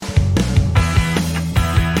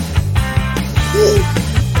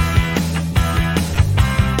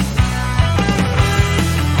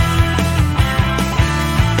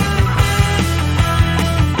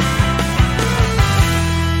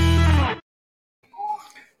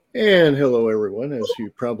And hello, everyone. As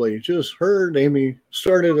you probably just heard, Amy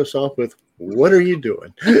started us off with, "What are you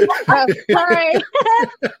doing?" Oh, sorry. My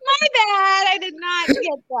bad. I did not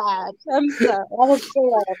get that. I'm sorry. I was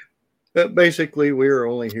scared. But basically, we are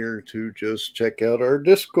only here to just check out our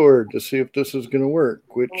Discord to see if this is going to work,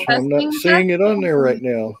 which I'm not seeing it on there right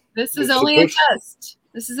now. This is only a test.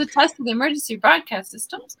 This is a test of the emergency broadcast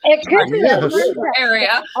systems. It could be Yes. a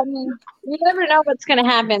area. I mean, you never know what's going to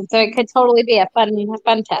happen, so it could totally be a fun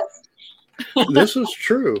test. This is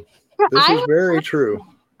true. This is very true.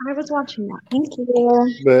 I was watching that. Thank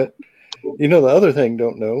you. But, the other thing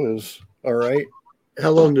don't know is, all right, how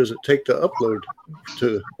long does it take to upload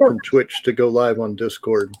from Twitch to go live on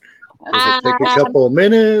Discord? Does it take a couple of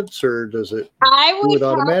minutes, or does it do it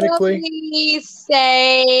automatically? Probably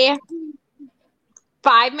say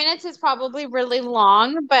 5 minutes is probably really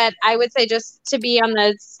long, but I would say just to be on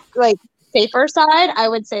the safer side, I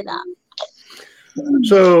would say that.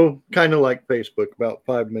 So kind of like Facebook, about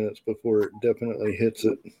 5 minutes before it definitely hits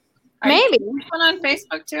it. Maybe. One on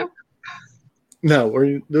Facebook too?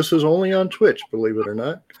 No, this is only on Twitch, believe it or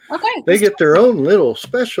not. Okay. They get their own little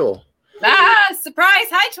special. Surprise.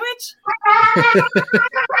 Hi, Twitch.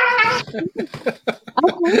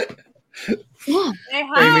 Say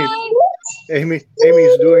hi. Amy's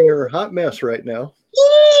doing her hot mess right now.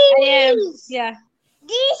 I am. Yeah.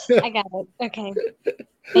 I got it. Okay.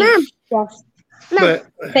 Mom. Yes. But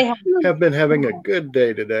have been having a good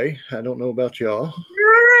day today. I don't know about y'all.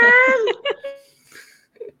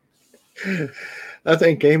 I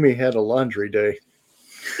think Amy had a laundry day.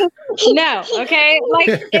 No, okay. Like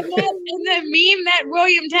in the meme that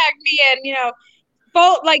William tagged me in, getting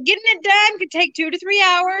it done could take 2 to 3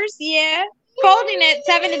 hours. Yeah. Folding it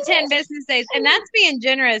 7 to 10 business days. And that's being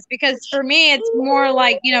generous because for me, it's more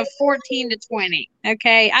like, 14 to 20.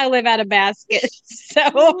 Okay. I live out of basket.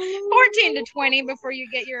 So 14 to 20 before you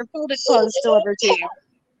get your folded clothes delivered to you.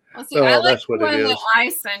 Well, see, I like the one that I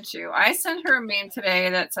sent you. I sent her a meme today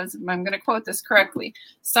that says, I'm going to quote this correctly.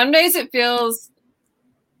 Some days it feels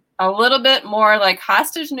a little bit more like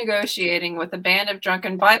hostage negotiating with a band of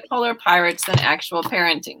drunken bipolar pirates than actual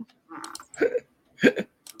parenting.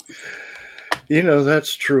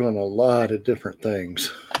 That's true on a lot of different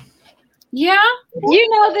things. Yeah.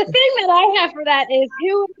 The thing that I have for that is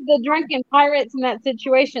who are the drunken pirates in that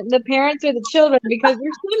situation, the parents or the children? Because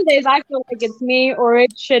there's some days I feel like it's me or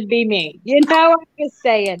it should be me. I'm just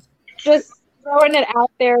saying. Just throwing it out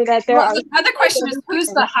there that there are. The other question is who's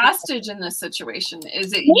the hostage in this situation?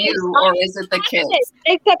 Is it you or is it the kids?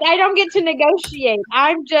 Except I don't get to negotiate.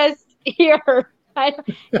 I'm just here. I'm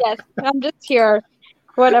just here.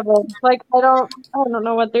 Whatever. I don't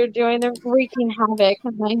know what they're doing. They're wreaking havoc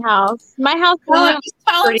in my house. My house. Well,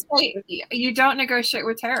 you don't negotiate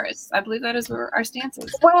with terrorists. I believe that is where our stance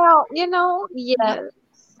is. Well, yes.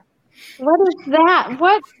 What is that?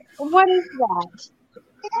 What is that?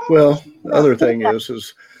 Well, the other thing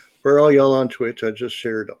is for all y'all on Twitch, I just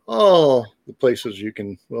shared all the places you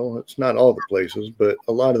can. Well, it's not all the places, but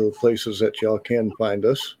a lot of the places that y'all can find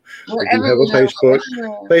us. We do have a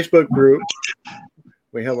Facebook group.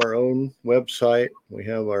 We have our own website. We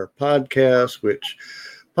have our podcast,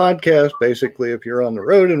 basically, if you're on the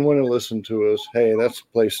road and want to listen to us, hey, that's the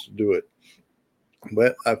place to do it.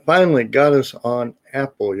 But I finally got us on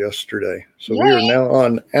Apple yesterday. So we are now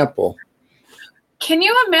on Apple. Can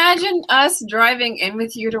you imagine us driving in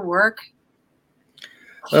with you to work?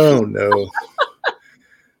 Oh, no.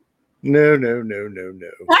 No. That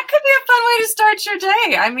could be a fun way to start your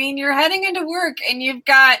day. I mean, you're heading into work and you've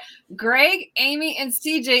got Greg, Amy, and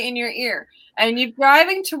CJ in your ear. And you're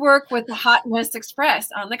driving to work with the Hot Mess Express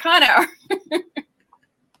on the Con Hour.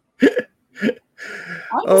 That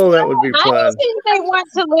would be fun. I just think they want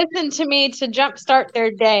to listen to me to jumpstart their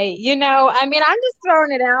day. I'm just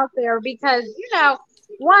throwing it out there because,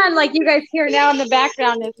 one, like you guys hear now in the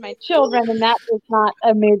background is my children, and that is not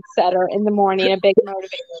a mood setter in the morning, a big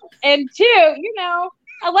motivator. And two,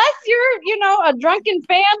 unless you're, a drunken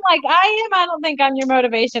fan like I am, I don't think I'm your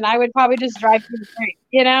motivation. I would probably just drive to the drink,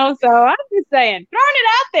 So I'm just saying, throwing it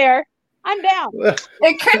out there. I'm down.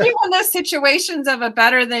 It could be one of those situations of a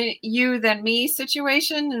better than you than me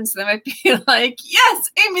situation. And so they might be like,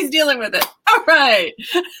 yes, Amy's dealing with it. All right.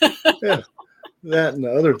 Yeah. That and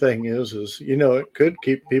the other thing is, it could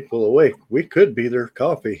keep people awake. We could be their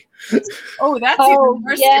coffee. Oh, that's even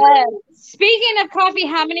worse. Yes. Speaking of coffee,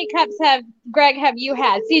 how many cups have you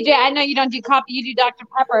had? CJ, I know you don't do coffee, you do Dr.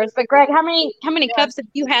 Peppers, but Greg, how many cups have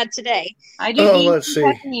you had today? I do. Let's see.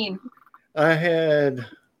 Caffeine. I had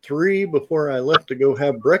 3 before I left to go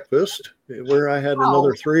have breakfast, where I had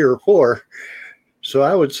another 3 or 4. So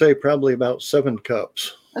I would say probably about 7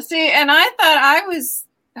 cups. See, and I thought I was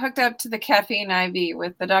hooked up to the caffeine IV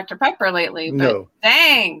with the Dr. Pepper lately. But No.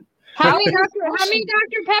 Dang. How many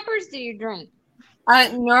Dr. Peppers do you drink?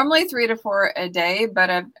 Normally 3 to 4 a day, but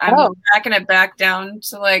I'm backing it back down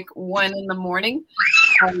to like 1 in the morning.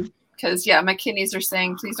 Because my kidneys are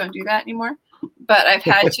saying, please don't do that anymore. But I've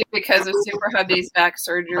had to because of Super Hubby's back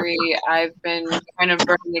surgery. I've been kind of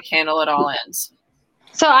burning the candle at all ends.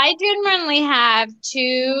 So I generally have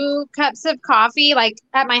 2 cups of coffee like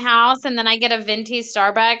at my house, and then I get a venti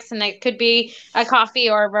Starbucks, and it could be a coffee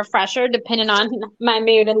or a refresher depending on my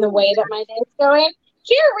mood and the way that my day's going.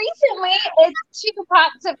 Here recently, it's 2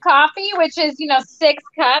 pots of coffee, which is 6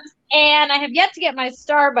 cups, and I have yet to get my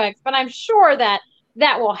Starbucks, but I'm sure that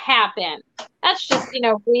will happen. That's just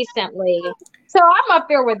recently. So I'm up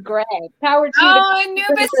there with Greg. Power to you. Oh,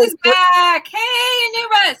 Anubis is back. Hey,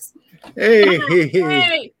 Anubis.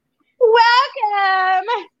 Hey. Welcome.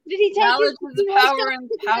 Did he take knowledge is the power and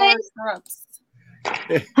power corrupts.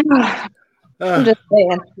 I'm just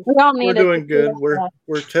saying. We all need We're doing good.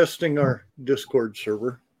 We're testing our Discord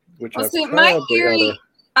server, which my theory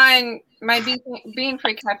on my being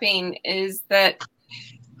free caffeine is that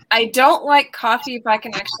I don't like coffee if I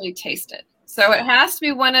can actually taste it. So it has to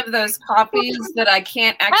be one of those coffees that I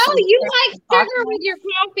can't actually. Oh, you like sugar with your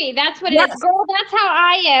coffee? That's what it is, girl. That's how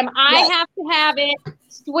I am. I have to have it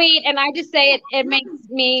sweet, and I just say it makes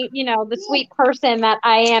me, the sweet person that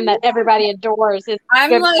I am, that everybody adores.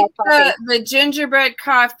 I'm like the gingerbread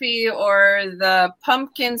coffee or the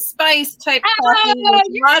pumpkin spice type coffee with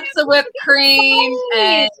lots of whipped cream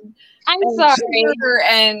and sugar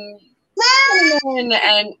and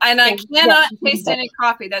I cannot taste any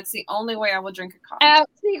coffee. That's the only way I will drink a coffee.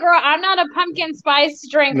 See, girl, I'm not a pumpkin spice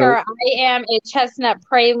drinker. Nope. I am a chestnut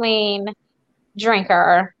praline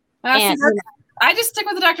drinker. I just stick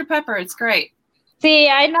with the Dr. Pepper. It's great. See,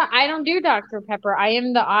 I don't do Dr. Pepper. I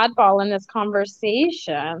am the oddball in this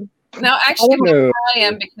conversation. No, actually, I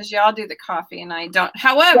am, because y'all do the coffee and I don't.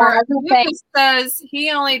 However, Lucas says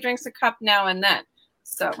he only drinks a cup now and then.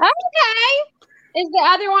 So okay. Is the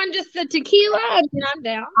other one just the tequila? I mean, I'm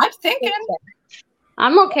down. I'm thinking.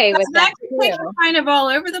 I'm okay with that. Kind of all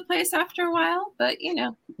over the place after a while, but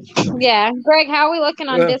Yeah, Greg, how are we looking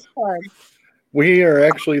on Discord? We are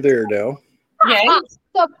actually there now. Yeah.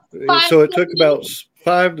 So it took about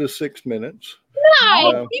 5 to 6 minutes.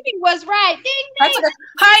 Nice. Phoebe was right. Ding, ding.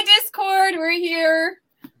 Hi, Discord. We're here.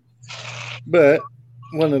 But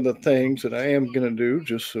one of the things that I am going to do,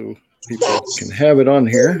 just so people can have it on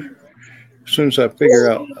here, as soon as I figure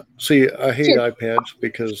out, I hate iPads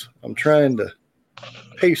because I'm trying to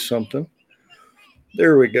paste something.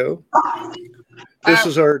 There we go. This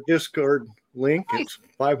is our Discord link. It's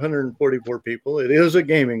 544 people. It is a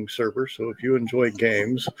gaming server, so if you enjoy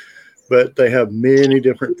games, but they have many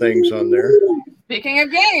different things on there. Speaking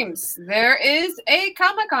of games, there is a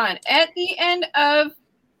Comic-Con at the end of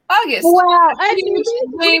August. Wow. A huge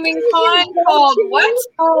gaming con called what?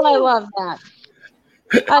 Oh, I love that.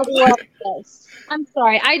 I love this. I'm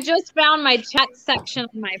sorry. I just found my chat section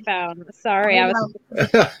on my phone. Sorry. So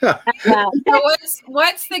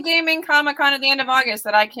what's the gaming Comic-Con at the end of August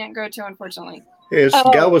that I can't go to, unfortunately? It's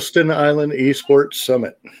Galveston Island Esports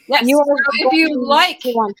Summit. Yes. So if you like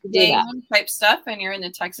game type stuff and you're in the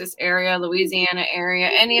Texas area, Louisiana area,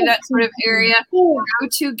 any of that sort of area, go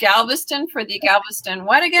to Galveston for the Galveston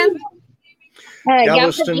what again?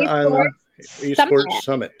 Galveston Island Esports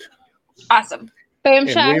Summit. Awesome. Boom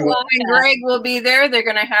shot. And Greg will be there. They're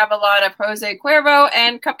going to have a lot of Jose Cuervo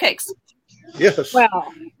and cupcakes. Yes.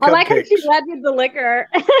 Well, I like how she led with the liquor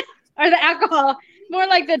or the alcohol. More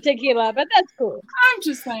like the tequila, but that's cool. I'm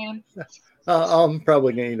just saying. I'm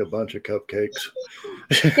probably going to eat a bunch of cupcakes.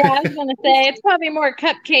 Yeah, I was going to say, it's probably more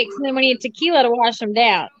cupcakes than we need tequila to wash them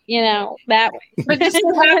down. That way. But just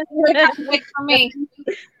wait for me.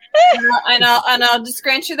 And I'll just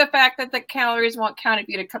grant you the fact that the calories won't count if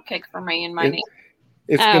you eat a cupcake for me in my name.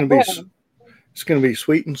 It's going to be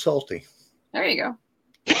sweet and salty. There you go.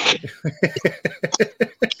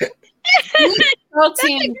 That's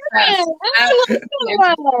a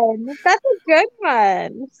good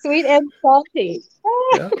one. Sweet and salty.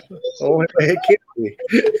 Yeah. Oh, it can't be.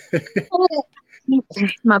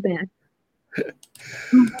 My bad.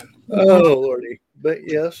 Oh, Lordy. But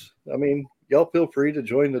yes, I mean, y'all feel free to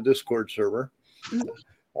join the Discord server.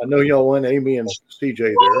 I know y'all want Amy and CJ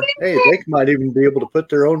there. Hey, they might even be able to put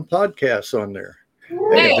their own podcasts on there.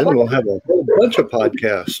 Hey, then we'll have a whole bunch of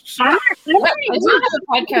podcasts. I do have a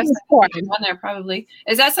podcast on there, probably.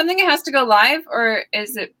 Is that something that has to go live, or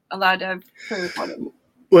is it allowed to have pre-recorded?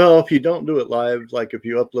 Well, if you don't do it live, like if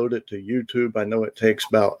you upload it to YouTube, I know it takes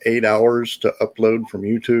about 8 hours to upload from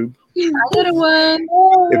YouTube. I did one.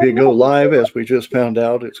 If you go live, as we just found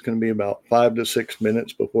out, it's going to be about 5 to 6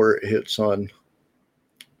 minutes before it hits on.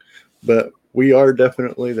 But we are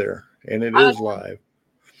definitely there, and it is live.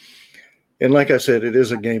 And like I said, it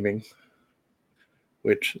is a gaming,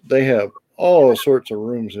 which they have all sorts of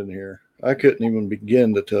rooms in here. I couldn't even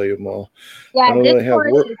begin to tell you them all. Yeah, I know they have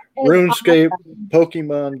RuneScape, awesome.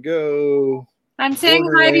 Pokemon Go. I'm saying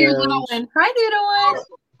hi to your little one. Hi, little one.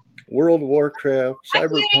 World of Warcraft,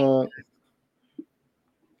 Cyberpunk.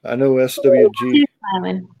 I know SWG,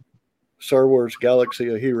 Star Wars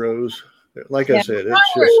Galaxy of Heroes. Like I said, it's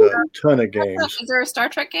just a ton of games. Is there a Star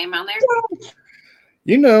Trek game out there?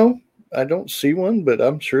 You know, I don't see one, but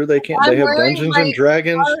I'm sure they can. They have Dungeons and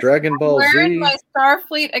Dragons, Dragon Ball Z. I'm wearing my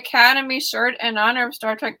Starfleet Academy shirt in honor of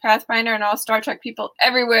Star Trek Pathfinder and all Star Trek people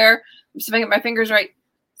everywhere. I'm just making my fingers right.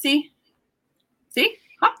 See?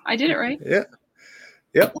 Huh, I did it right. Yeah.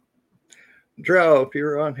 Yep. Drow, if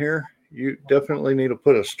you're on here, you definitely need to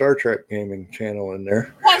put a Star Trek gaming channel in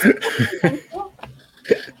there.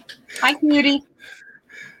 Hi, Cutie.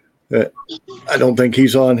 I don't think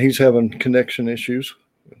he's on. He's having connection issues.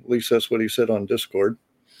 At least that's what he said on Discord.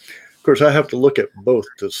 Of course, I have to look at both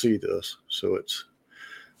to see this, so it's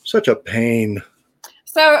such a pain.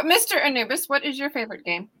 So, Mr. Anubis, what is your favorite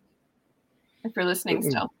game? If you're listening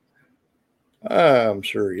still. I'm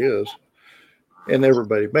sure he is. And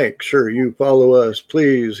everybody, make sure you follow us,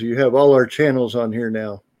 please. You have all our channels on here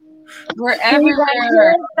now. We're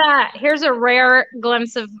everywhere. Here's a rare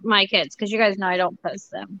glimpse of my kids, because you guys know I don't post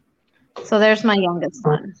them. So there's my youngest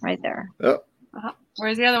one right there. Oh.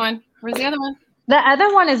 Where's the other one? The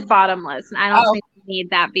other one is bottomless, and I don't think we need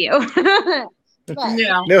that view.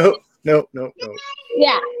 No.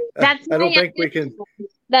 Yeah, that's. I don't think we can.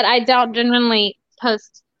 That I don't genuinely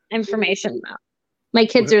post information about. My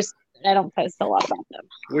kids are. I don't post a lot about them.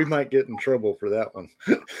 We might get in trouble for that one.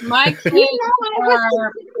 My kids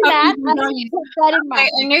are.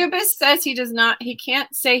 Anubis says he does not. He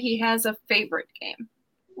can't say he has a favorite game.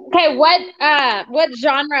 Okay, what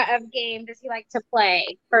genre of game does he like to play?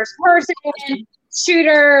 First person,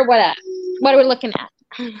 shooter, what are we looking at?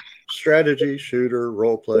 Strategy, shooter,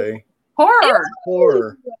 role play.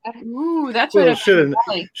 Horror. Ooh, that's what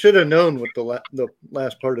should have known with the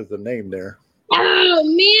last part of the name there. Oh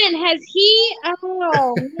man, has he?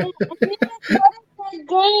 Oh man, what is that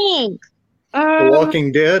game? The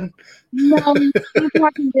Walking Dead. No,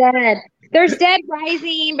 Walking Dead. There's Dead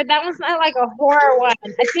Rising, but that one's not like a horror one.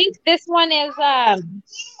 I think this one is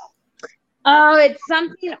it's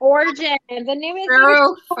something Origin. The name is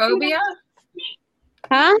Cheirophobia.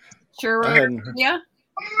 Huh? Cheirophobia.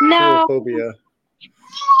 No. Cheirophobia.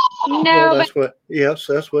 No, well,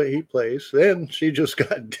 that's what he plays. Then she just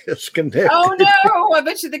got disconnected. Oh no! I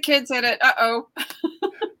bet you the kids hit it. Uh-oh.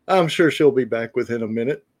 I'm sure she'll be back within a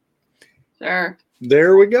minute. Sure.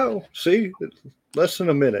 There we go. See, less than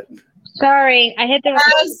a minute. Sorry, I hit the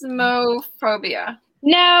Phasmophobia.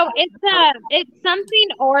 No, it's something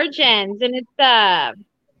Origins, and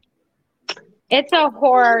it's a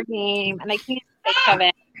horror game, and I can't think of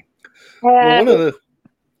it. Well,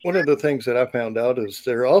 one of the things that I found out is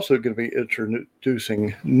they're also going to be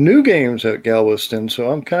introducing new games at Galveston,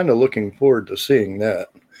 so I'm kind of looking forward to seeing that.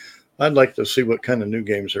 I'd like to see what kind of new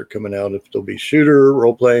games are coming out. If they'll be shooter,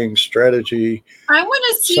 role-playing, strategy, I want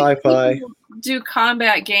to see sci-fi. Do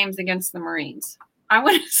combat games against the Marines. I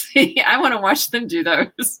want to watch them do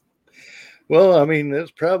those. Well, I mean,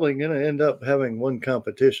 it's probably going to end up having one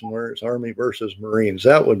competition where it's Army versus Marines.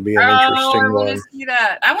 That would be an interesting one. I want to see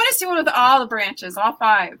that. I want to see one with all the branches, all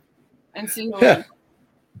 5, and see who wins.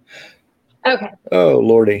 Okay. Oh,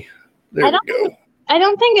 Lordy. There we go. I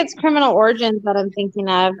don't think it's Criminal Origins that I'm thinking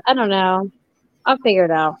of. I don't know. I'll figure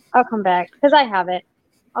it out. I'll come back because I have it.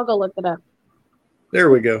 I'll go look it up. There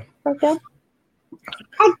we go. Okay.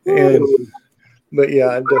 But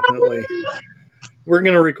yeah, definitely. We're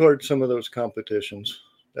going to record some of those competitions.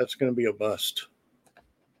 That's going to be a must.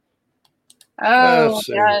 Oh,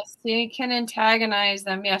 yes. You can antagonize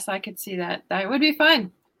them. Yes, I could see that. That would be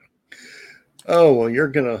fun. Oh, well, you're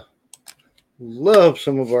going to love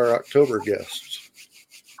some of our October guests.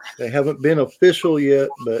 They haven't been official yet,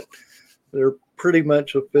 but they're pretty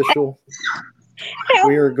much official.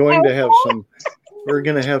 We are going to have some. We're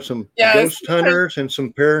going to have some ghost hunters and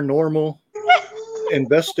some paranormal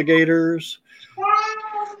investigators.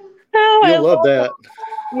 You'll love that.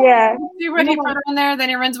 Yeah. See what he put on there, then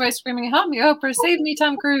he runs away screaming, "Help me, Oprah, save me,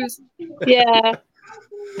 Tom Cruise." Yeah.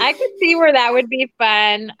 I could see where that would be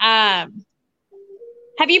fun. Have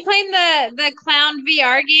Have you played the Clown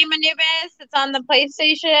VR game, Anubis? It's on the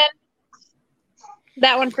PlayStation.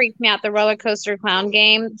 That one freaks me out, the roller coaster clown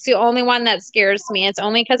game. It's the only one that scares me. It's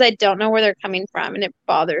only because I don't know where they're coming from, and it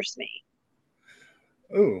bothers me.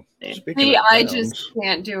 Oh, see, I just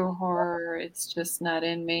can't do horror. It's just not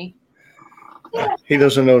in me. He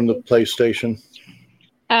doesn't own the PlayStation.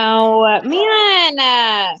 Oh,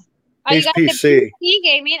 man. He's you got PC. The PC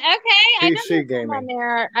gaming. Okay, PC gaming. On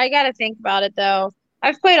there. I got to think about it, though.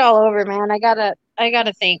 I've played all over, man. I gotta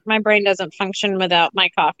think. My brain doesn't function without my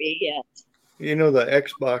coffee yet. You know, the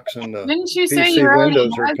Xbox and the Didn't you PC say you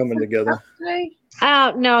Windows are coming together.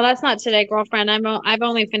 No, that's not today, girlfriend. I've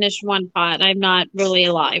only finished one pot. I'm not really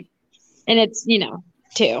alive, and it's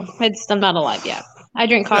 2. I'm not alive yet. I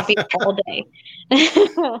drink coffee all day,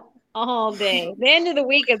 all day. The end of the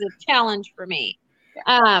week is a challenge for me.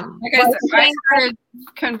 I started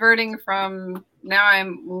converting from. Now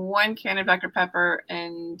I'm 1 can of Dr. Pepper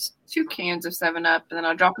and 2 cans of 7-Up, and then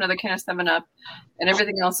I'll drop another can of 7-Up, and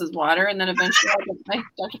everything else is water, and then eventually I'll get my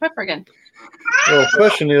Dr. Pepper again. Well, the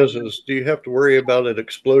question is do you have to worry about it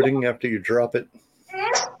exploding after you drop it?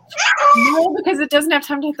 No, because it doesn't have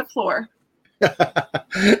time to hit the floor.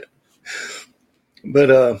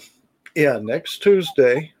 But, yeah, next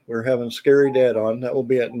Tuesday, we're having Scary Dad on. That will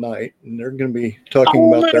be at night, and they're going to be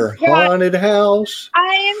talking about their haunted house.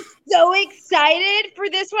 I am so excited for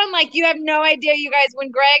this one. Like, you have no idea, you guys.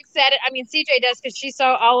 When Greg said it, I mean, CJ does because she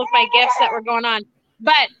saw all of my gifts that were going on.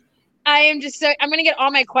 But I am just I'm going to get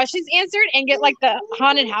all my questions answered and get, like, the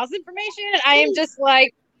haunted house information. And I am just,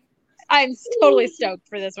 like, I'm totally stoked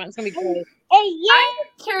for this one. It's going to be great. I'm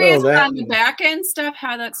curious on the back end stuff,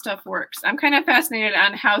 how that stuff works. I'm kind of fascinated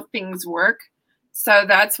on how things work. So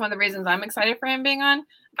that's one of the reasons I'm excited for him being on.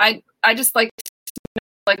 I just like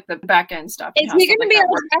the back end stuff. Is he going to be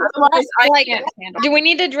able to dress up? Do we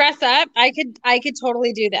need to dress up? I could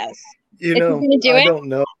totally do this. I don't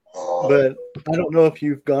know. But I don't know if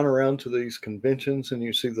you've gone around to these conventions and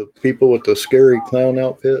you see the people with the scary clown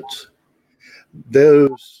outfits.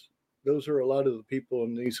 Those are a lot of the people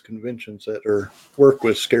in these conventions that work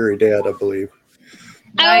with Scary Dad, I believe.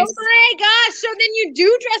 Nice. Oh my gosh. So then you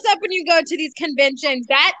do dress up when you go to these conventions.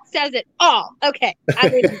 That says it all. Okay.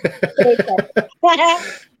 But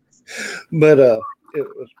it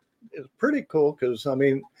was pretty cool because, I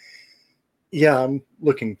mean, yeah, I'm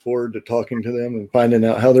looking forward to talking to them and finding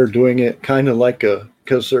out how they're doing it. Kind of like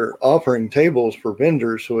because they're offering tables for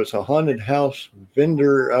vendors. So it's a haunted house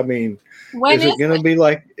vendor. I mean, is it going to be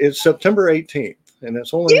like, it's September 18th and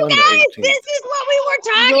it's only on the 18th. This is what we were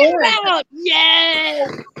talking about.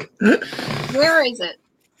 Yes. Where is it?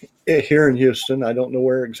 Here in Houston. I don't know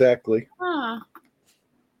where exactly.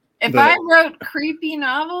 If I wrote creepy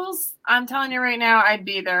novels, I'm telling you right now, I'd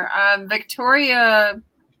be there. Victoria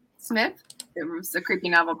Smith. It was the creepy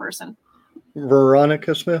novel person.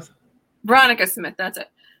 Veronica Smith? Veronica Smith, that's it.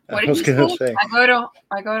 What I was going to say. I go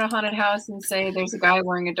to haunted house and say there's a guy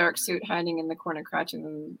wearing a dark suit hiding in the corner crouching,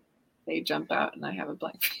 and they jump out and I have a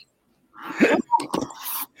blank face.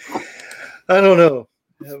 I don't know.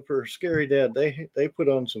 For Scary Dad, they put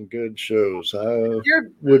on some good shows. I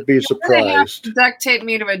would be surprised. Duct tape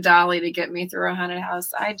me to a dolly to get me through a haunted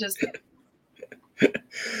house. I just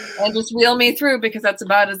wheel me through because that's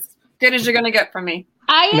about as good as you're going to get from me.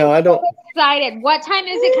 I am so excited. What time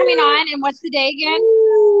is it coming on and what's the day again?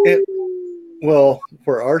 Well,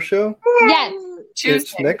 for our show? Yes. Tuesday.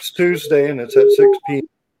 It's next Tuesday and it's at 6 p.m.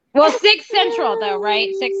 Well, 6 Central though,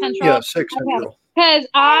 right? 6 Central? Yeah, 6 Central. Because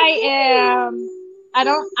I'm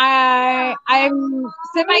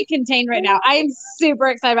semi-contained right now. I am super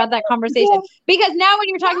excited about that conversation. Because now when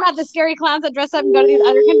you're talking about the scary clowns that dress up and go to these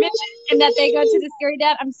other conventions and that they go to the Scary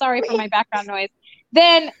Dad, I'm sorry for my background noise.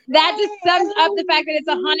 Then that just sums up the fact that it's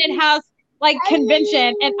a haunted house like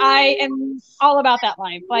convention, and I am all about that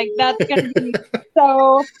life. Like that's gonna be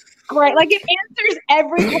so great. Like it answers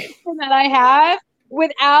every question that I have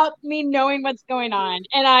without me knowing what's going on,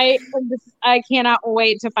 and I cannot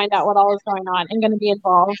wait to find out what all is going on and going to be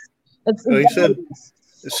involved.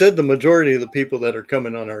 It said the majority of the people that are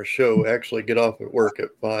coming on our show actually get off at work at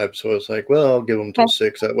 5, so it's like, well, I'll give them till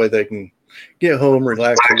 6. That way they can get home,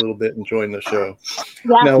 relax a little bit, and join the show.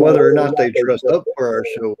 Yeah. Now, whether or not they dress up for our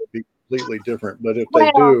show would be completely different, but if they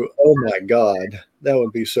do, oh my God, that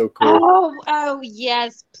would be so cool. Oh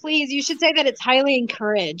yes, please. You should say that it's highly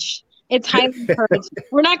encouraged. It's highly encouraged.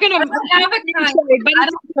 We're not going to have a clown, but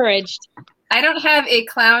it's encouraged. I don't have a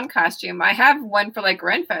clown costume. I have one for like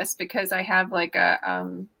Renfest because I have like a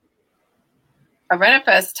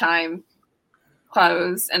Renfest time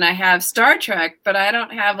clothes, and I have Star Trek, but I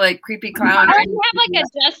don't have like creepy clown. I don't have like a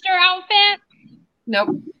jester outfit.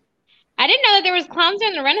 Nope. I didn't know that there was clowns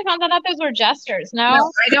during the Renaissance. I thought those were jesters. No,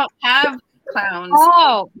 I don't have clowns.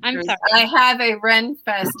 Oh, I'm sorry. I have a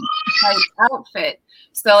Renfest type outfit.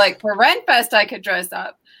 So like for Renfest, I could dress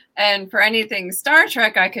up. And for anything Star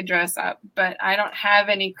Trek, I could dress up. But I don't have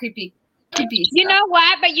any creepy You know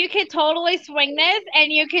what? But you could totally swing this,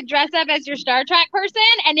 and you could dress up as your Star Trek person,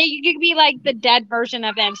 and then you could be like the dead version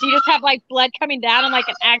of them. So you just have like blood coming down and like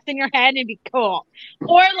an axe in your head, and it'd be cool.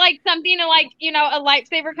 Or like something like, you know, a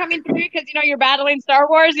lightsaber coming through because, you know, you're battling Star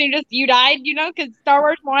Wars and you died, you know, because Star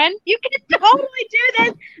Wars won. You can totally do this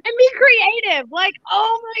and be creative. Like,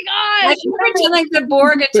 oh my gosh. I can imagine like the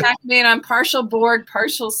Borg attacked me, and I'm partial Borg,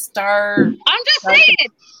 partial Star. I'm just saying.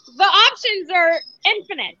 The options are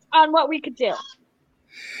infinite on what we could do.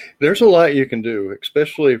 There's a lot you can do,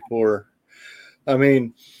 especially for, I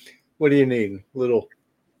mean, what do you need? A little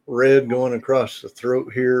red going across the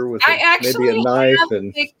throat here with maybe a knife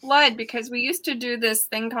and fake blood, because we used to do this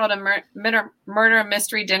thing called a murder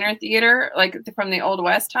mystery dinner theater, like from the Old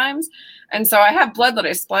West times. And so I have blood that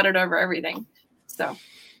I splattered over everything. So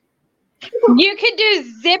you could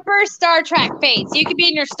do zipper Star Trek face. You could be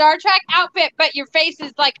in your Star Trek outfit, but your face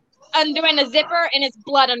is like undoing a zipper and it's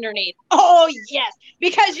blood underneath. Oh yes,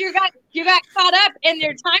 because you got caught up in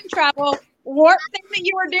their time travel warp thing that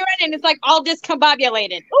you were doing, and it's like all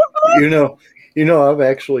discombobulated. You know, I've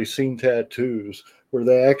actually seen tattoos where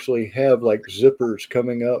they actually have like zippers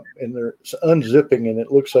coming up and they're unzipping, and it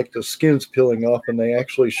looks like the skin's peeling off, and they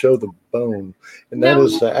actually show the bone, and that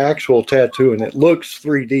is the actual tattoo, and it looks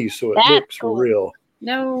 3D, so it looks real.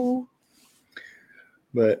 No,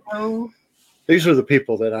 but these are the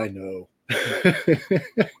people that I know.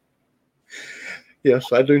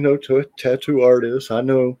 Yes, I do know tattoo artists. I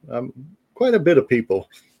know quite a bit of people.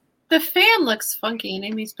 The fan looks funky in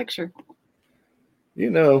Amy's picture. You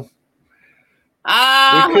know.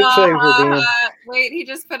 We could say we're doing. Wait, he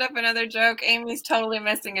just put up another joke. Amy's totally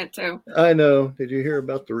missing it too. I know. Did you hear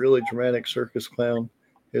about the really dramatic circus clown?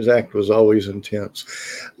 His act was always intense.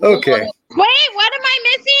 Okay. Wait, what am I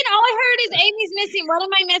missing? All I heard is Amy's missing. What am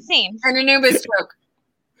I missing? An Anubis joke.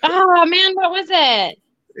 Oh man, what was it?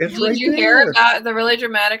 Did you hear about the really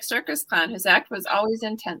dramatic circus clown? His act was always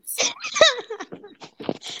intense.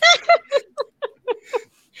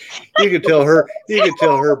 You could tell her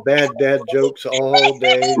bad dad jokes all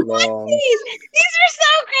day long. These are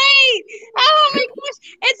so great. Oh my gosh.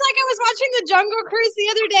 It's like I was watching the Jungle Cruise the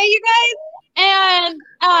other day, you guys. And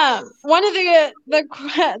one of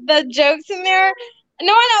the jokes in there,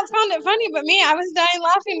 no one else found it funny but me. I was dying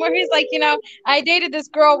laughing where he's like, you know, I dated this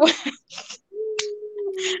girl but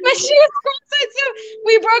she was cross-eyed, so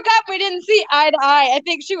we broke up. We didn't see eye to eye. I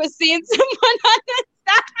think she was seeing someone on the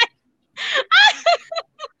side.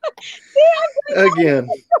 Again,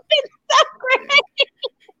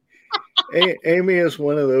 Amy is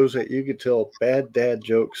one of those that you could tell bad dad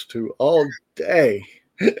jokes to all day.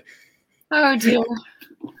 Oh dear.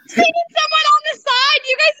 Seeing someone on the side,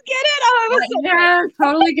 you guys get it? Oh, yeah,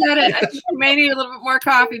 totally get it. I think you may need a little bit more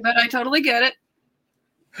coffee, but I totally get it.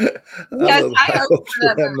 Yes, I hope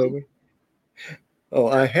for that movie. Oh,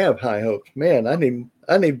 I have high hopes. Man, I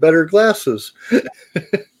need better glasses.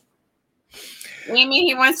 Amy,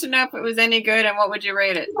 he wants to know if it was any good and what would you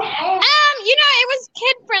rate it? You know, it was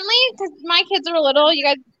kid friendly because my kids are little. You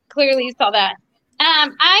guys clearly saw that.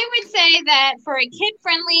 I would say that for a kid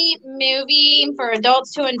friendly movie for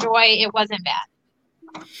adults to enjoy, it wasn't bad.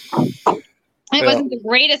 It wasn't the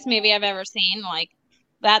greatest movie I've ever seen, like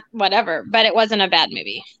that, whatever, but it wasn't a bad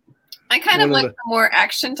movie. I kind of like the more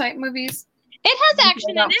action type movies. It has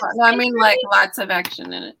action in it. No, I mean like lots of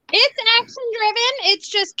action in it. It's action driven. It's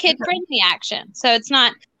just kid friendly action, so it's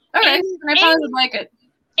not. Okay, I probably would like it.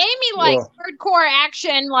 Amy likes hardcore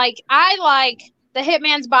action. Like I like The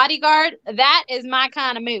Hitman's Bodyguard. That is my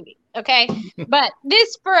kind of movie. Okay, but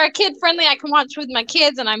this for a kid friendly, I can watch with my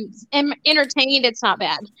kids, and I'm entertained. It's not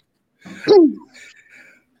bad.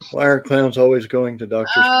 Why are clowns always going to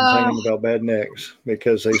doctors complaining about bad necks?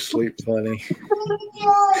 Because they sleep funny.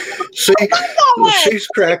 See, she's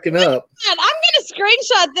cracking up. I'm going to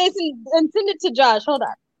screenshot this and send it to Josh. Hold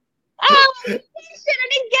on. Oh, shit, I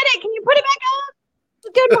didn't get it. Can you put it back up?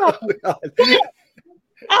 Good one.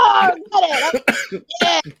 Oh, got it.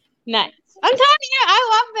 Yeah. Nice. I'm telling you, I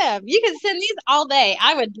love them. You can send these all day.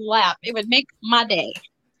 I would laugh. It would make my day.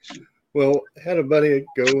 Well, had a buddy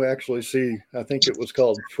go actually see, I think it was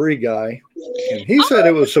called Free Guy, and he said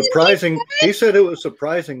it was surprising. He said it was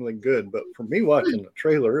surprisingly good, but for me watching the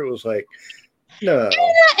trailer, it was like, no,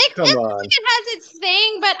 come on. It has its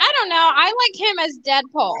thing, but I don't know. I like him as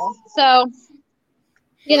Deadpool, so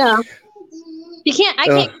you know, I can't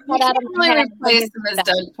cut out him. Really replace him as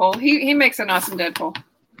Deadpool. He makes an awesome Deadpool.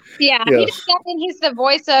 Yeah, Yes. he's the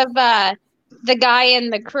voice of the guy in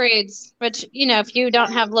The Croods, which, if you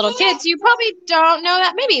don't have little kids, you probably don't know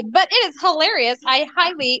that movie, but it is hilarious. I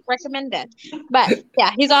highly recommend it. But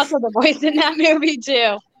yeah, he's also the voice in that movie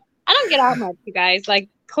too. I don't get out much, you guys. Like,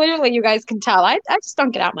 clearly you guys can tell. I just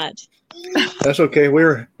don't get out much. That's okay. We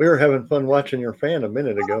were having fun watching your fan a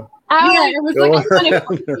minute ago. Yeah, it was going like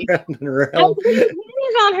around and around.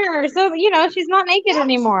 On her, so she's not naked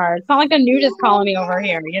anymore. It's not like a nudist colony over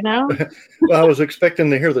here, Well, I was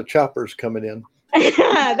expecting to hear the choppers coming in.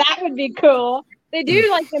 That would be cool. They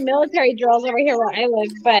do like the military drills over here where I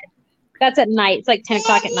live, but that's at night. It's like 10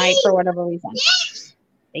 o'clock at night for whatever reason.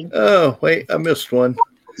 Oh, wait, I missed one.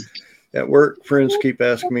 At work, friends keep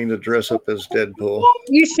asking me to dress up as Deadpool.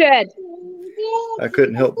 You should. I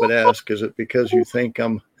couldn't help but ask, is it because you think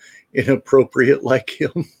I'm inappropriate like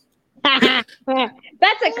him?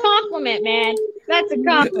 That's a compliment, man. That's a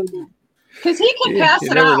compliment. Because he can pass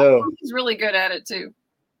it out. Know. He's really good at it too.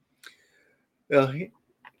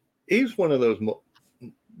 He's one of those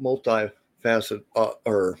multifaceted,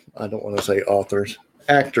 or I don't want to say authors,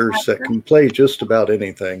 actors that can play just about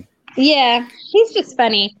anything. Yeah, he's just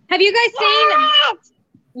funny. Have you guys seen?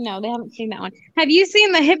 No, they haven't seen that one. Have you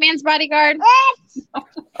seen The Hitman's Bodyguard?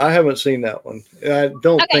 I haven't seen that one. I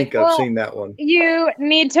don't think I've seen that one. You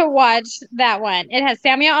need to watch that one. It has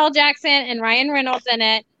Samuel L. Jackson and Ryan Reynolds in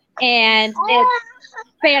it, and it's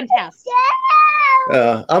fantastic.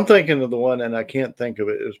 I'm thinking of the one, and I can't think of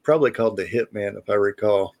it. It was probably called The Hitman, if I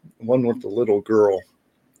recall. One with the little girl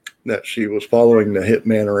that she was following the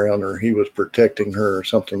hitman around, or he was protecting her, or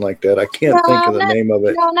something like that. I can't think of the name of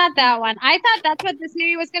it. No, not that one. I thought that's what this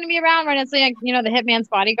movie was going to be around. When it's like, The Hitman's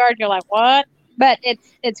Bodyguard. You're like, what? But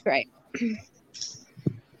it's great.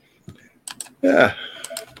 Yeah.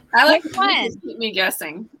 I like movies that keep me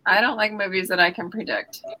guessing. I don't like movies that I can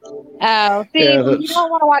predict. Oh, see, you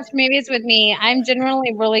don't want to watch movies with me. I'm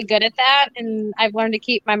generally really good at that, and I've learned to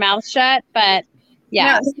keep my mouth shut. But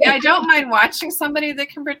yeah, see, I don't mind watching somebody that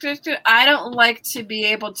can predict it. I don't like to be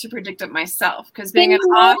able to predict it myself, because being an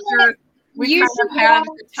author, we kind of have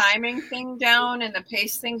the timing thing down and the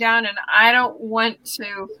pace thing down, and I don't want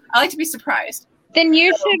to. I like to be surprised. Then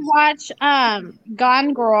you should watch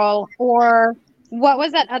Gone Girl, or what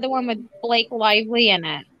was that other one with Blake Lively in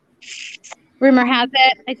it? Rumor Has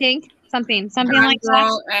It, I think. Something Gone like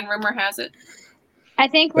Girl that. And Rumor Has It. I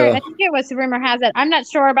think it was Rumor Has It. I'm not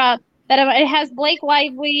sure about that. It has Blake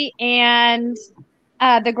Lively and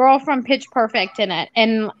the girl from Pitch Perfect in it.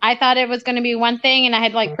 And I thought it was going to be one thing, and I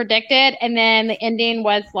had predicted, and then the ending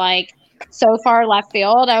was so far left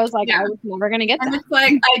field. I was like, I was never going to get that. And it's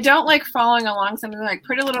I don't like following along something like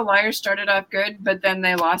Pretty Little Liars started off good, but then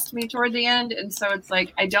they lost me toward the end. And so it's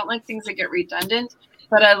I don't like things that get redundant,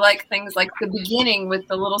 but I like things like the beginning with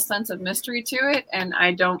the little sense of mystery to it. And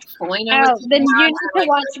I don't fully know. Then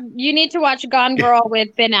you need to watch Gone Girl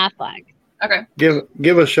with Ben Affleck. Okay.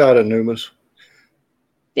 Give a shot at Numas.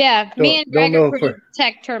 Yeah. Me and Greg are pretty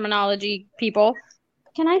tech terminology people.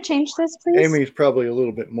 Can I change this, please? Amy's probably a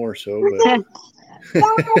little bit more so,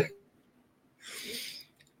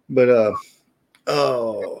 but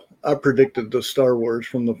I predicted the Star Wars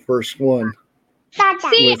from the first one.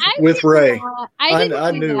 See, with Ray. I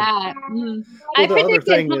knew that. Well, I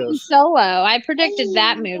predicted Han Solo. I predicted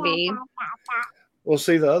that movie. Well,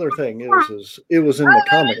 see, the other thing is it was in the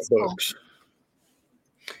comic books.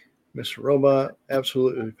 Mr. Robot,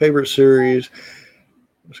 absolutely favorite series.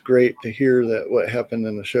 It's great to hear that what happened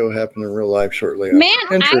in the show happened in real life shortly. Man,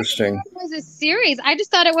 interesting. It was a series. I just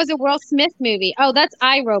thought it was a Will Smith movie. Oh, that's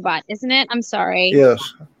iRobot, isn't it? I'm sorry.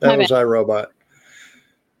 Yes, that was iRobot.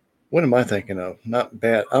 What am I thinking of? Not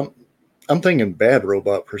Bad. I'm thinking Bad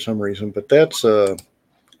Robot for some reason, but that's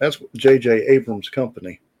J.J. Abrams'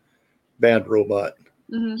 company. Bad Robot.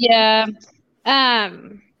 Mm-hmm. Yeah.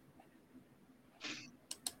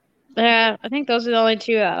 Yeah, I think those are the only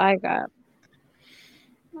two that I got.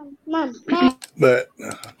 But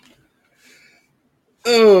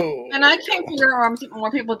and I can't figure out why more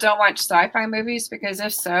people don't watch sci-fi movies, because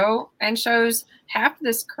if so, and shows, half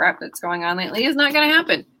this crap that's going on lately is not going to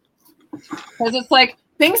happen. Because it's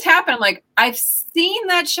things happen. I've seen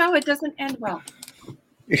that show; it doesn't end well.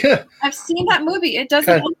 Yeah, I've seen that movie; it doesn't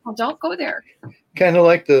end well. Don't go there. Kind of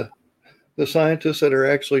like the scientists that are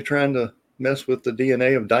actually trying to mess with the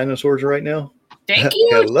DNA of dinosaurs right now. Thank you.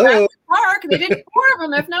 Hello. Park. They did 4 of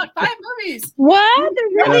them, if not 5 movies. What?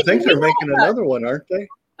 And I think they're making another one, aren't they?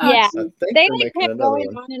 Yeah. They kept going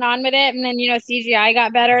on and on with it, and then CGI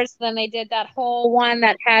got better, so then they did that whole one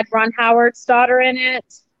that had Ron Howard's daughter in it.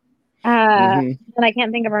 And I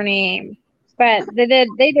can't think of her name. But they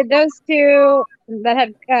did those two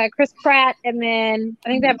that had Chris Pratt, and then I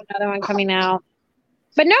think they have another one coming out.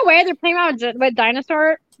 But no way, they're playing around with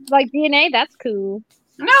dinosaur like DNA. That's cool.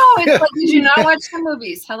 No, it's like, did you not watch the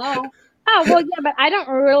movies? Hello. Oh well, yeah, but I don't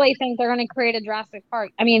really think they're going to create a Jurassic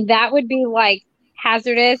Park. I mean, that would be like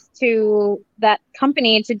hazardous to that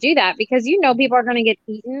company to do that because people are going to get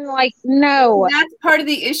eaten. Like, no. That's part of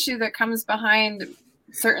the issue that comes behind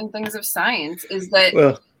certain things of science is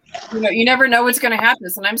that you never know what's going to happen.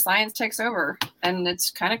 Sometimes science takes over, and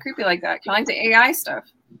it's kind of creepy like that, kind of like the AI stuff.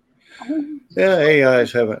 Yeah,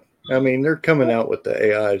 AIs haven't. I mean, they're coming out with the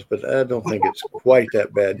AIs, but I don't think it's quite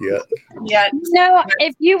that bad yet. Yeah. No,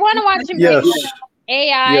 if you want to watch a movie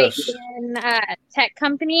AI Yes. in tech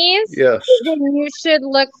companies, Yes. then you should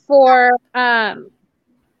look for.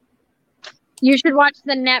 You should watch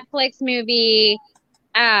the Netflix movie.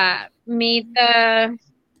 Meet the.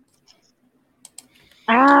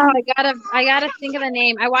 I gotta think of the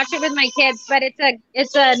name. I watch it with my kids, but it's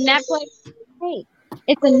a Netflix. Hey,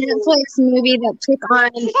 it's a Netflix movie that took on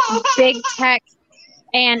big tech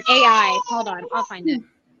and AI. Hold on, I'll find it.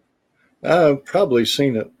 I've probably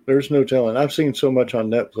seen it. There's no telling. I've seen so much on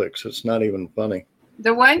Netflix, it's not even funny.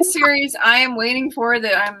 The one series I am waiting for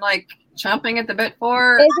that I'm like chomping at the bit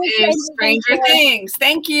for is Stranger Things.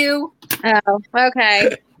 Thank you. Oh,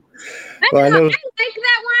 okay. Well, I know. I like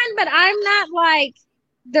that one, but I'm not like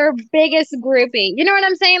their biggest groupie. You know what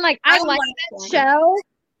I'm saying? Like, I like that show,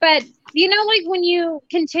 but like when you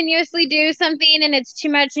continuously do something and it's too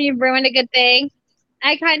much and you've ruined a good thing,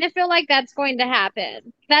 I kind of feel like that's going to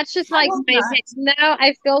happen. That's just like my opinion. No,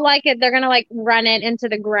 I feel like they're going to like run it into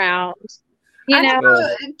the ground. I don't know.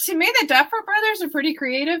 To me, the Duffer Brothers are pretty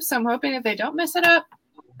creative, so I'm hoping that they don't mess it up.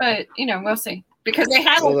 But, we'll see. Because they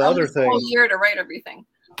had a whole year to write everything.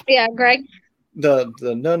 Yeah, Greg? The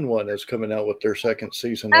Nun one is coming out with their second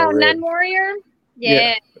season. Oh, Nun Warrior?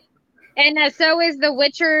 Yeah. And so is The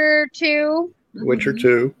Witcher 2. Witcher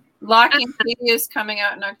 2. Lock and Key is coming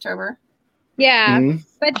out in October. Yeah. Mm-hmm.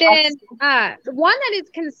 But then one that is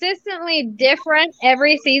consistently different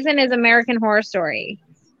every season is American Horror Story.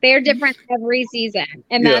 They're different every season.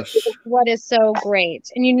 And that's what is so great.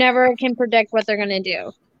 And you never can predict what they're going to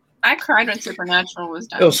do. I cried when Supernatural was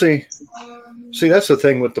done. Oh, see, that's the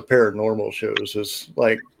thing with the paranormal shows is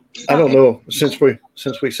like, I don't know, since we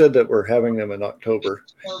said that we're having them in October,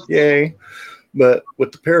 yay. But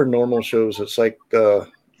with the paranormal shows, it's like the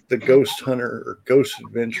Ghost Hunter or Ghost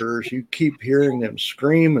Adventurers. You keep hearing them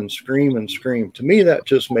scream and scream and scream. To me, that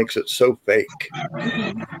just makes it so fake.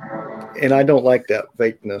 And I don't like that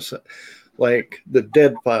fakeness. Like the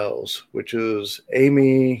Dead Files, which is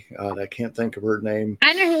Amy. God, I can't think of her name.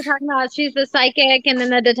 I know who you're talking about. She's the psychic and then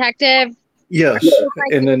the detective. Yes.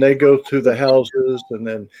 And then they go through the houses and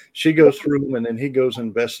then she goes through them and then he goes and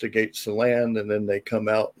investigates the land and then they come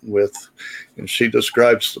out and she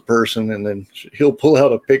describes the person and then he'll pull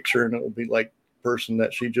out a picture and it will be like the person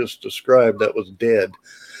that she just described that was dead.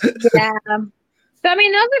 Yeah. So, I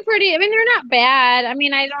mean, those are pretty, they're not bad.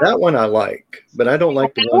 That one I like, but I don't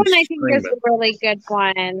like the one I think is a really good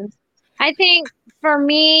one. I think for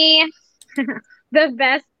me, the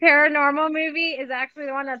best paranormal movie is actually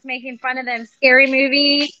the one that's making fun of them. Scary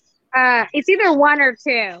Movie. It's either 1 or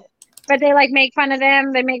 2, but they like make fun of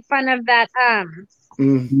them. They make fun of that,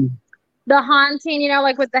 the haunting,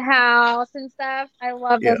 like with the house and stuff. I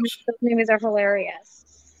love those. Those movies are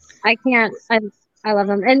hilarious. I love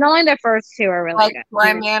them. And only the first 2 are really good.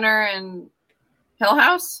 Bly Manor and Hill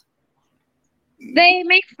House? They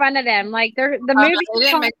make fun of them. Like, the movie. They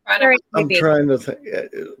didn't make fun of them. I'm trying to think.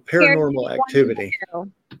 Paranormal Activity.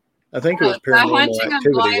 I think it was Paranormal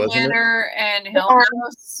Activity, wasn't Manor it? And Hill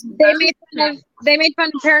House. They made fun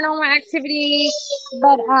of Paranormal Activity,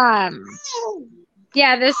 but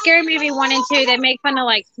the Scary Movie 1 and 2, they make fun of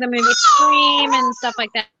like the movie Scream and stuff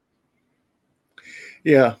like that.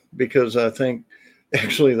 Yeah, because I think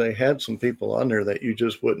actually they had some people on there that you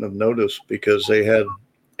just wouldn't have noticed because they had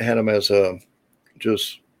them as a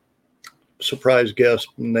just surprise guest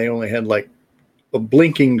and they only had like a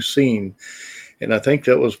blinking scene. And I think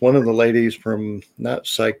that was one of the ladies from not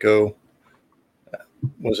Psycho.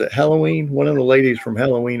 Was it Halloween? One of the ladies from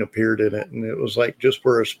Halloween appeared in it and it was like just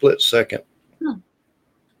for a split second.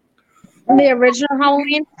 The original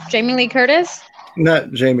Halloween, Jamie Lee Curtis?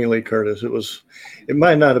 Not Jamie Lee Curtis. It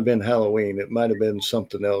might not have been Halloween. It might have been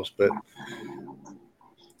something else, but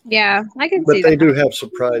yeah, I can see that. But they do have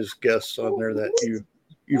surprise guests on there that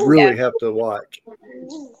you really have to watch.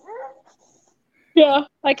 Yeah,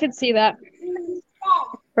 I could see that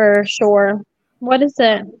for sure. What is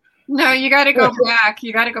it? No, you got to go back.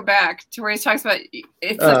 You got to go back to where he talks about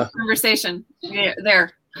it's a conversation. Yeah,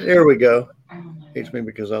 there. There we go. Hates me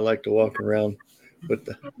because I like to walk around with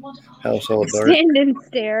the house all dark. Stand and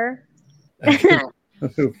stare.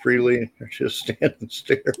 Move freely or just stand and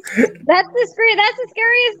stare. That's the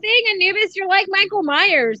scariest thing, Anubis. You're like Michael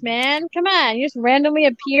Myers, man. Come on. You just randomly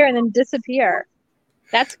appear and then disappear.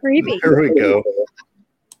 That's creepy. There we go.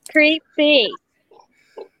 Creepy.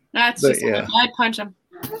 That's just I'd punch him.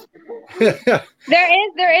 There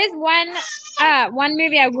is one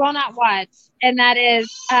movie I will not watch, and that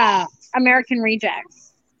is American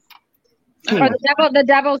Rejects. Or the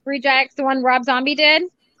Devil's Rejects, the one Rob Zombie did.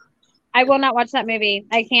 I will not watch that movie.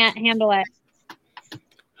 I can't handle it.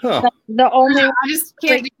 Huh. The only I just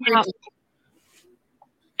can't do it.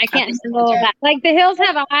 I can't handle that. Like The Hills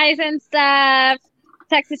Have Eyes and stuff.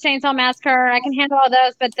 Texas Chainsaw Massacre. I can handle all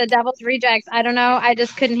those, but the Devil's Rejects, I don't know. I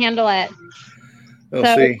just couldn't handle it. We'll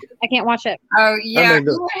so see. I can't watch it. Oh yeah, you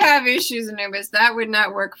would have issues, Anubis. That would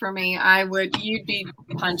not work for me. You'd be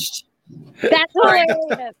punched. That's hilarious.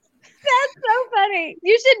 That's so funny.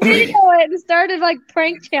 You should video it and start a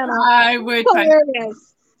prank channel. I would.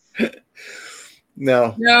 Hilarious.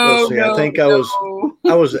 No. I think I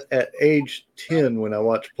was at age 10 when I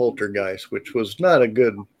watched Poltergeist, which was not a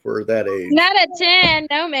good for that age. Not a 10,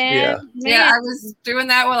 no man. Yeah, I was doing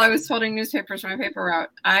that while I was folding newspapers for my paper route.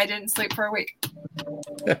 I didn't sleep for a week.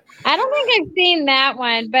 I don't think I've seen that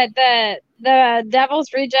one, but the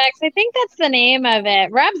Devil's Rejects, I think that's the name of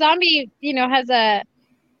it. Rob Zombie, has a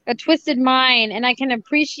twisted mind, and I can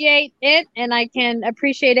appreciate it, and I can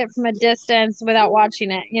appreciate it from a distance without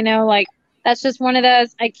watching it. That's just one of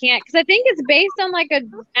those I can't, because I think it's based on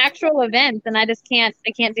an actual event, and I just can't.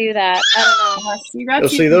 I can't do that. I don't know.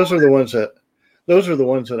 See, those are the ones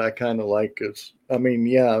that I kind of like. I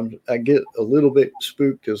get a little bit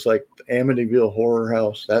spooked. It's like the Amityville Horror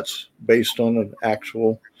House. That's based on an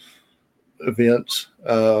actual events.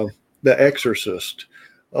 The Exorcist.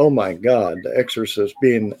 Oh my God, The Exorcist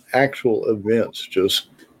being actual events just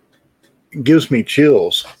gives me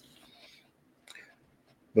chills.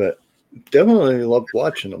 But definitely loved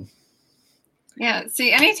watching them. Yeah.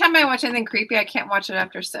 See, anytime I watch anything creepy, I can't watch it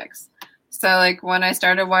after 6. So when I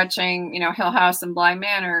started watching, Hill House and Bly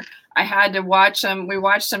Manor, I had to watch them. We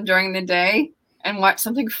watched them during the day and watch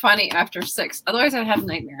something funny after 6. Otherwise, I'd have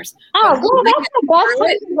nightmares. Oh, well, that's the best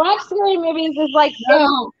way to watch scary movies is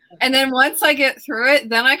no. And then once I get through it,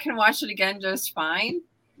 then I can watch it again just fine.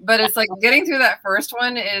 But it's getting through that first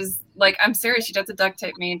one is I'm serious. You'd have to duct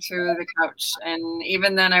tape me to the couch. And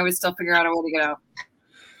even then, I would still figure out a way to get out.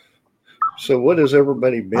 So what is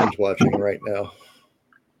everybody binge watching right now?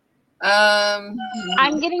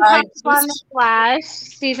 I'm getting caught up on The Flash.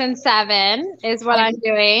 Season 7 is what I'm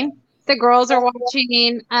doing. The girls are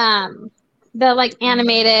watching the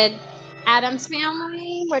animated Addams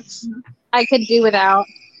Family, which I could do without.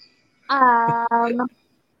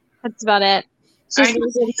 That's about it. She's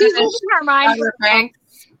losing her mind.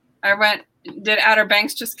 Did Outer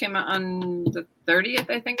Banks just came out on the 30th,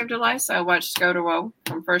 I think, of July. So I watched Go to Woe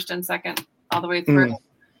from 1st and 2nd all the way through.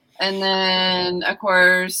 And then, of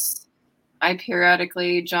course, I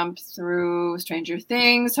periodically jump through Stranger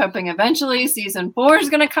Things, hoping eventually season 4 is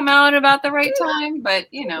going to come out about the right time. But,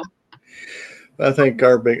 I think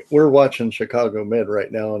we're watching Chicago Med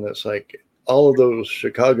right now, and it's all of those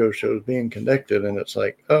Chicago shows being connected, and it's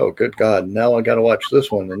oh, good God, now I got to watch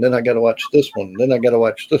this one, and then I got to watch this one, and then I got to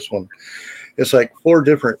watch this one. It's 4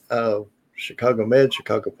 different Chicago Med,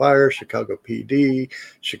 Chicago Fire, Chicago PD,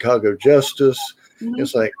 Chicago Justice. Mm-hmm.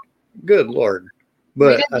 It's good Lord.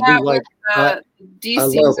 But I do I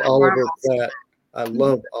love Oliver Platt. I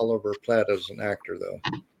love Oliver Platt as an actor, though.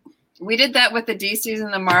 We did that with the DCs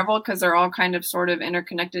and the Marvel because they're all kind of sort of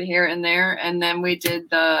interconnected here and there. And then we did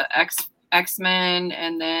the X-Men,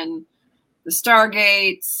 and then the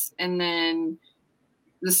Stargates, and then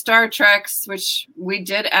the Star Treks, which we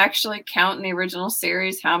did actually count in the original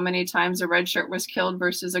series how many times a red shirt was killed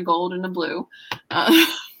versus a gold and a blue.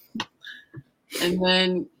 And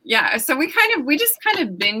then, so we just kind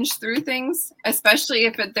of binge through things, especially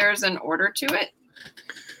if there's an order to it.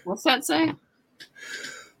 What's that say?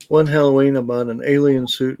 One Halloween, I bought an alien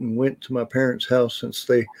suit and went to my parents' house since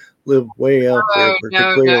they live way out there,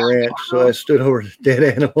 particularly a ranch. So I stood over the dead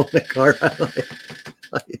animal in the car.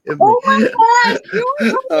 Oh my God!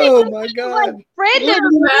 Oh my God!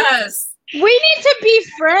 Yes. We need to be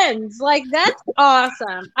friends. That's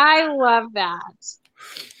awesome. I love that.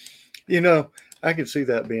 I could see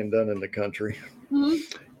that being done in the country, mm-hmm.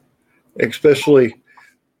 especially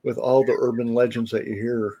with all the urban legends that you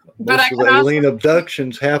hear. Most of the alien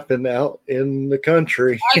abductions happen out in the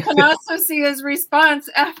country. I can also see his response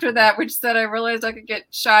after that, which said, I realized I could get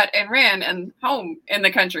shot and ran and home in the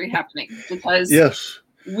country happening because yes.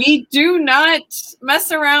 We do not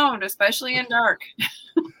mess around, especially in dark.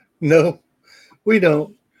 No, we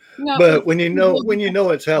don't. No. But when you know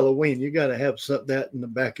it's Halloween, you got to have that in the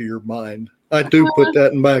back of your mind. I do put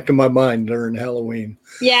that in the back of my mind during Halloween.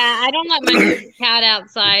 Yeah, I don't let my cat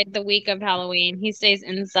outside the week of Halloween. He stays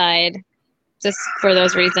inside just for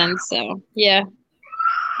those reasons. So, yeah.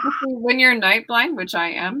 When you're night blind, which I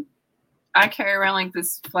am, I carry around like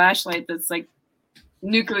this flashlight that's like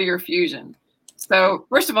nuclear fusion. So,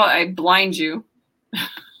 first of all, I blind you.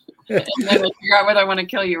 And then I figure out whether I want to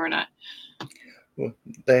kill you or not. Well,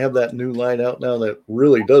 they have that new light out now that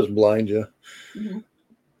really does blind you. Mm-hmm.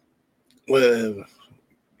 Well,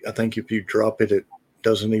 I think if you drop it, it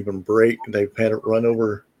doesn't even break. They've had it run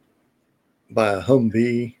over by a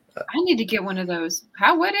Humvee. I need to get one of those.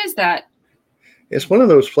 What is that? It's one of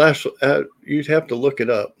those flash. You'd have to look it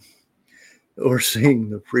up. Or seeing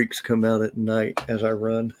the freaks come out at night as I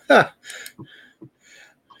run. Ha!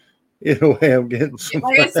 In a way, I'm getting some.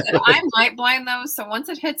 Like I said, I'm night blind though, so once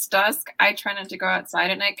it hits dusk, I try not to go outside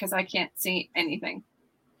at night because I can't see anything.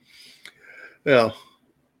 Well,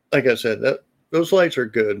 like I said, those lights are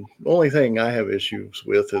good. The only thing I have issues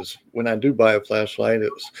with is when I do buy a flashlight,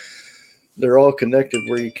 they're all connected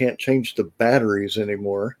where you can't change the batteries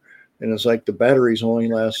anymore, and it's like the batteries only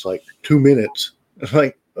last like 2 minutes. It's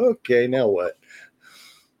like, okay, now what?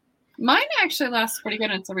 Mine actually lasts pretty good.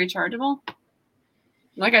 It's a rechargeable.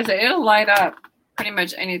 Like I said, it'll light up pretty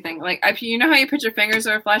much anything. Like you know how you put your fingers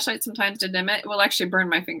over a flashlight sometimes to dim it? It will actually burn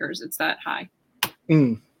my fingers. It's that high.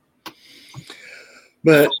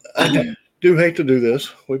 But I do hate to do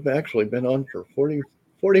this. We've actually been on for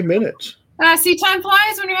 40 minutes. See, time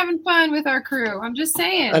flies when you're having fun with our crew. I'm just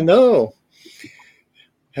saying. I know.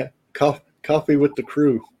 Coffee with the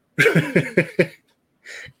crew.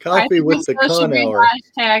 Coffee with the con hour.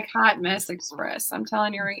 Hashtag Hot Mess Express. I'm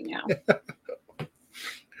telling you right now.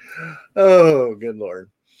 Oh, good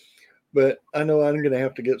Lord. But I know I'm going to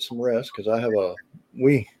have to get some rest because I know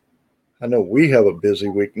we have a busy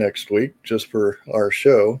week next week just for our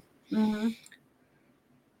show. Mm-hmm.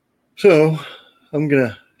 So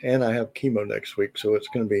and I have chemo next week, so it's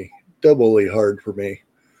going to be doubly hard for me.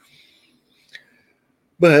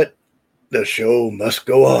 But the show must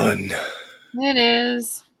go on. It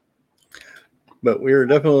is. But we are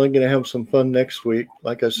definitely going to have some fun next week.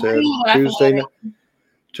 Like I said,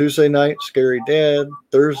 Tuesday night, Scary Dad.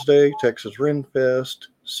 Thursday, Texas Ren Fest.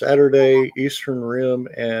 Saturday, Eastern Rim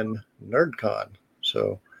and NerdCon.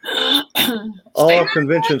 So all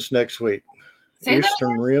conventions next week.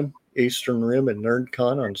 Eastern Rim, and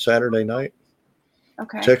NerdCon on Saturday night.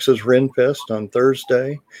 Okay. Texas Ren Fest on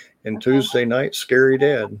Thursday, and Tuesday night, Scary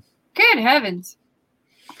Dad. Good heavens.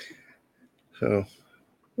 So,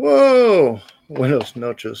 whoa, buenos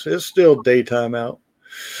noches. It's still daytime out.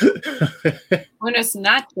 Buenos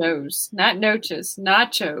nachos, not noches,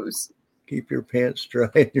 nachos. Keep your pants dry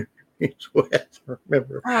and your feet wet.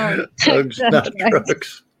 Remember, hugs, not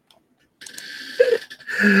trucks.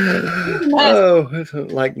 Oh, it's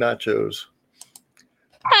like nachos.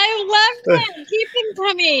 I love them. Keep them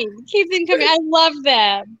coming. I love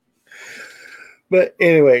them. But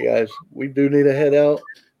anyway, guys, we do need to head out.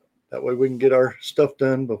 That way we can get our stuff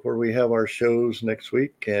done before we have our shows next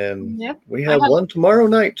week. And we have one tomorrow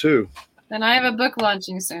night, too. Then I have a book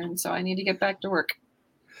launching soon, so I need to get back to work.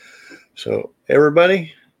 So,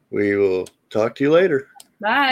 everybody, we will talk to you later. Bye.